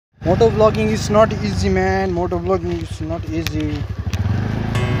Moto vlogging is not easy, man. Moto vlogging is not easy.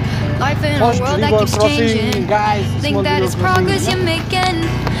 Life in a world that keeps changing. Guys, Think that it's progress you're making.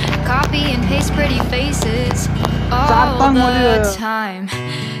 Copy and paste pretty faces all the time.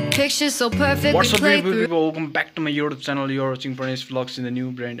 Pictures so perfect. What's up, beautiful people? Welcome back to my YouTube channel. You're watching Pranesh Vlogs in the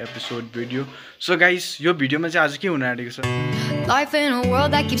new brand episode video. So guys, यो भिडियोमा चाहिँ आज के हुन आँटेको छ? Life in a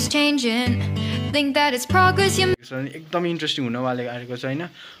world that keeps changing. Think that it's progress you're एकदम interesting हुन वाले आएको छ हैन.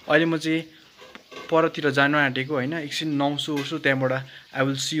 अहिले म चाहिँ परतिर जान आँटेको हैन. एकछिन नौसो उसो त्यहाँबाट आई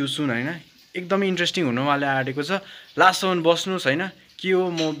विल सी यु सुन हैन. एकदम इन्ट्रेस्टिङ हुन वाले आँटेको छ. लास्टसम्म बस्नुस् हैन. के हो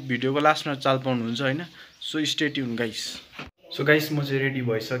म भिडियोको लास्टमा चाल पाउनुहुन्छ हैन. So stay tune guys. So guys म चाहिँ रेडी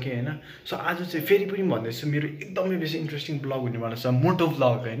भइसकेँ हैन. सो आज चाहिँ फेरि पनि भन्दैछु मेरो एकदमै बेसी इन्ट्रेस्टिङ ब्लग हुनेवाला छ. मोटो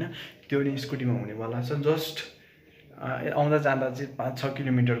ब्लग हैन. त्यो नि स्कुटीमा हुनेवाला छ. जस्ट आउँदा जाँदा चाहिँ 5-6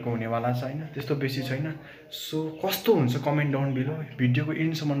 किलोमिटरको हुनेवाला छ हैन. त्यस्तो बेसी छैन. सो कस्तो हुन्छ कमेन्ट डाउन बिलो. भिडियोको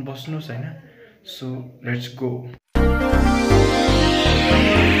एन्डसम्म बस्नुस् हैन. So let's go.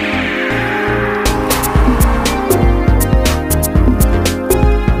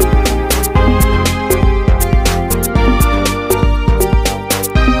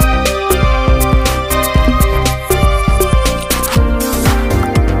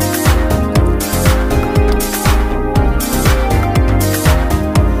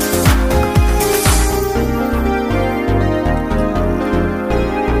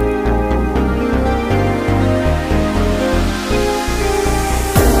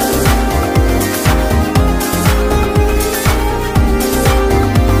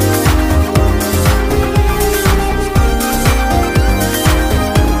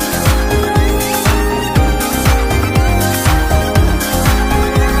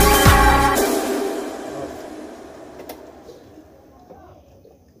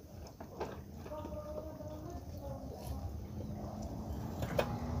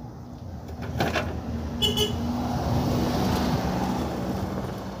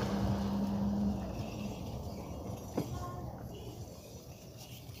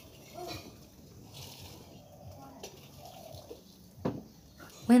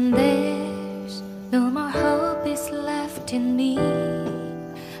 When there's no more hope is left in me,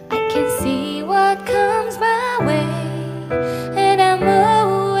 I can see what comes my way, and I'm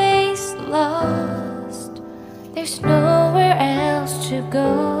always lost. There's nowhere else to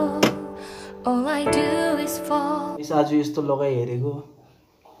go. All I do is fall. आज यस्तो लगाइ हेरेको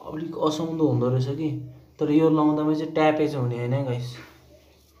अलिक असुन्दो हुँदो रहेछ कि तर यो लाउँदामा चाहिँ ट्यापेज हुने हैन गाइस.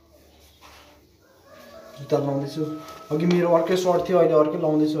 जुत्ता लाउँदैछु. अघि मेरो अर्कै सर्ट थियो अहिले अर्कै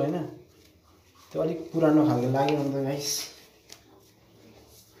लाउँदैछु हैन. त्यो अलिक पुरानो खालको लाग्यो अन्त guys.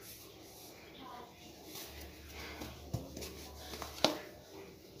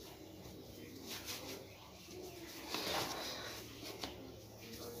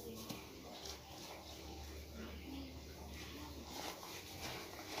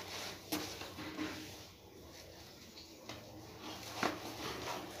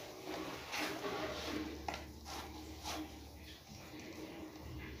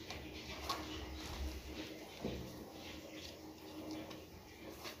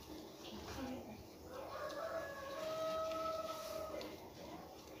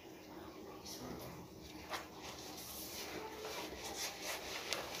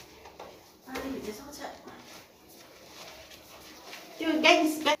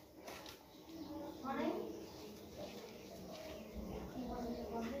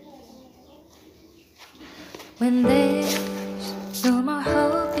 When there's no more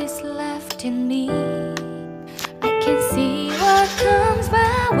hope is left in me, I can see what comes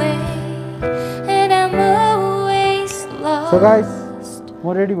my way, and I'm always lost. So guys,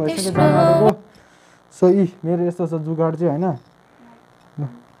 म रेडी भइसकेँ जान आएको. सो मेरो यस्तो छ जुगाड चाहिँ हैन.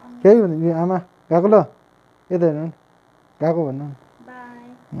 केही भन्नु आमा गएको ल. यता हेर्नु गएको भन्नु.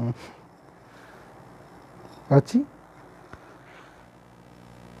 बाइ. अच्छी.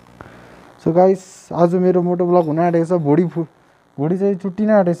 सो गाइस आज मेरो मोटो ब्लग हुन आँटेको छ. भुँडी चाहिँ चुट्टिन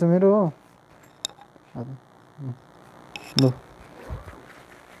आँटेको छ मेरो हो. ल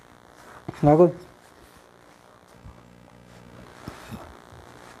गएको.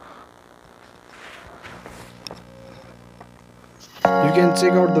 You can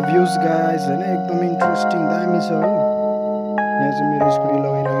check out the views guys हैन. एकदम इन्ट्रेस्टिङ दामी छ हो. यहाँ चाहिँ मेरो स्कुटी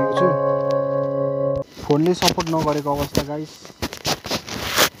लगाइरहेको छु. फोनले सपोर्ट नगरेको अवस्था गाइस.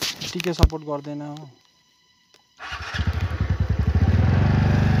 टिकै सपोर्ट गर्दैन हो.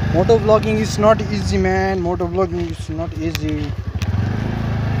 मोटो blogging is not easy man. मोटो blogging is not easy.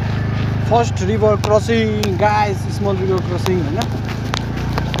 First river crossing guys. Small river crossing हैन.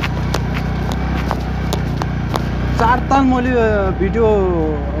 4 ताल मैले भिडियो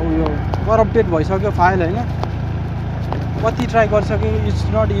करप्टेड भइसक्यो फाइल होइन कति ट्राई गरिसक्यो इट्स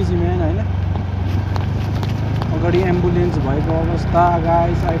नट इजी म्यान होइन अगाडि एम्बुलेन्स भएको अवस्था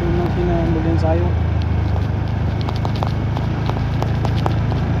गाइस आई डोन्ट नो किन एम्बुलेन्स आयो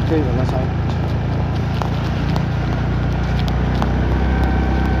त्यही होला सायद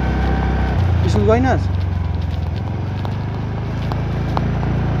school गइनस्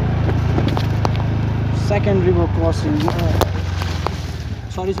second river crossing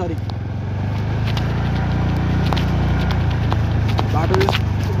sorry बाटो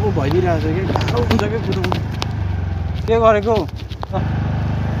यस्तो भइदिइरहेको छ कि गाह्रो हुन्छ कि कुदाउनु के गरेको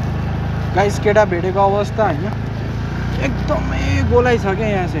गाइस केटा भेटेको अवस्था होइन एकदमै गोलाइ छ क्या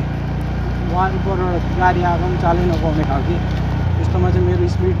यहाँ चाहिँ वारबाट गाडी आएको पनि चालै नपाउने खालको यस्तोमा चाहिँ मेरो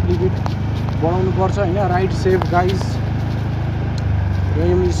स्पिड लिमिट बढाउनु पर्छ होइन राइड सेफ गाइस र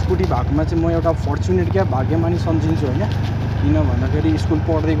यो स्कुटी भएकोमा चाहिँ म एउटा फर्चुनेट क्या भाग्यमानी सम्झिन्छु होइन किन भन्दाखेरि स्कुल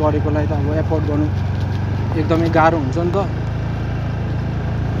पढ्दै गरेकोलाई त अब एफोर्ड गर्नु एकदमै गाह्रो हुन्छ नि त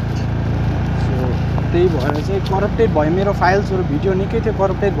सो त्यही भएर चाहिँ करप्टेड भयो मेरो फाइल्सहरू भिडियो निकै थियो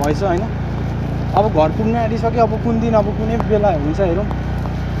करप्टेड भएछ होइन अब घर पुग्न आँटिसक्यो अब कुन दिन अब कुनै बेला हुन्छ हेरौँ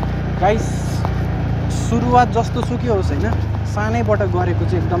गाइस सुरुवात जस्तो सुकै होस् होइन सानैबाट गरेको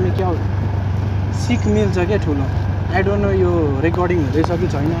चाहिँ एकदमै क्या सिक मिल्छ क्या ठुलो आई डोन्ट नो यो रेकर्डिङ हुँदैछ कि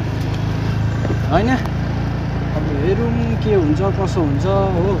छैन होइन अब हेरौँ के हुन्छ कसो हुन्छ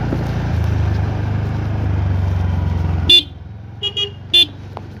हो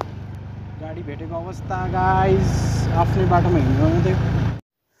गाडी भेटेको अवस्था गाइस आफ्नै बाटोमा हिँड्नु मात्रै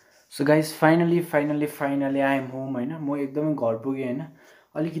so guys finally I am home होइन म एकदमै घर पुगेँ होइन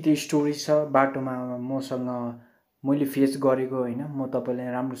अलिकति स्टोरी छ बाटोमा मसँग मैले फेस गरेको होइन म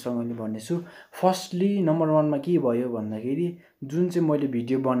तपाईँलाई राम्रोसँगले भन्नेछु फर्स्टली नम्बर 1मा के भयो भन्दाखेरि जुन चाहिँ मैले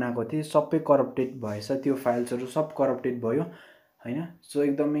भिडियो बनाएको थिएँ सबै करप्टेड भएछ त्यो फाइल्सहरू सब करप्टेड भयो होइन सो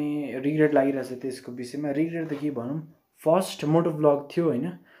एकदमै रिग्रेट लागिरहेछ त्यसको विषयमा रिग्रेट त के भनौँ फर्स्ट मोटो ब्लग थियो होइन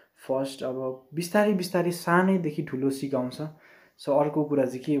फर्स्ट अब बिस्तारै सानैदेखि ठुलो सिकाउँछ सो अर्को कुरा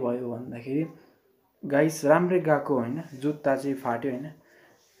चाहिँ के भयो भन्दाखेरि गाइस राम्रै गएको होइन जुत्ता चाहिँ फाट्यो होइन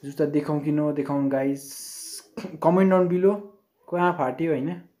जुत्ता देखाउँ कि नदेखाउँ गाइस कमेन्ट डाउन बिलो कहाँ फाट्यो होइन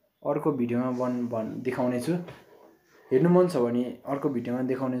अर्को भिडियोमा देखाउने छु हेर्नु मन छ भने अर्को भिडियोमा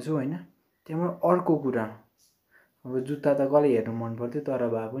देखाउने छु होइन त्यहाँबाट अर्को कुरा अब जुत्ता त कसले हेर्नु मन पर्थ्यो तर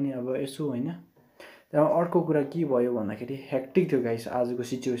भए पनि अब यसो होइन त्यहाँबाट अर्को कुरा के भयो भन्दाखेरि हेक्टिक थियो गाइस आजको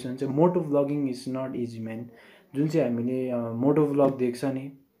सिचुएसन चाहिँ मोटो vlogging is not easy man जुन चाहिँ हामीले मोटो भ्लग देख्छ नि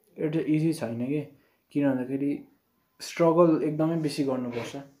एउटा इजी छैन कि किन भन्दाखेरि स्ट्रगल एकदमै बेसी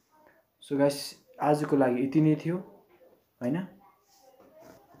गर्नुपर्छ सो गाइस आजको लागि यति नै थियो होइन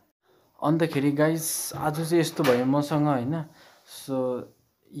अन्तखेरि गाइस आज चाहिँ यस्तो भयो मसँग होइन सो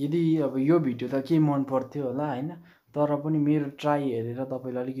यदि अब यो भिडियो त के मन पर्थ्यो होला होइन तर पनि मेरो ट्राई हेरेर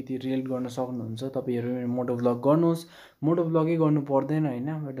तपाईँले अलिकति रिलेट गर्न सक्नुहुन्छ तपाईँहरू मोटो भ्लग गर्नुहोस् मोटो भ्लगै गर्नु पर्दैन होइन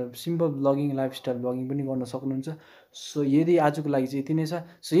एउटा सिम्पल भ्लगिङ लाइफस्टाइल भ्लगिङ पनि गर्न सक्नुहुन्छ सो यदि आजको लागि चाहिँ यति नै छ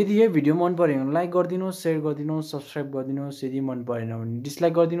सो यदि यो भिडियो मन पऱ्यो भने लाइक गरिदिनुहोस् सेयर गरिदिनुहोस् सब्सक्राइब गरिदिनुहोस् यदि मन परेन भने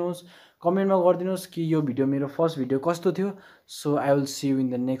डिसलाइक गरिदिनुहोस् कमेन्टमा गरिदिनुहोस् कि यो भिडियो मेरो फर्स्ट भिडियो कस्तो थियो so I will see you in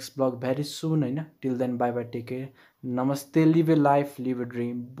the next blog very सुन होइन till then by bye take care नमस्ते लिभ ए लाइफ लिभ ए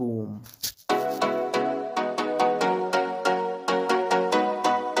ड्रिम बुम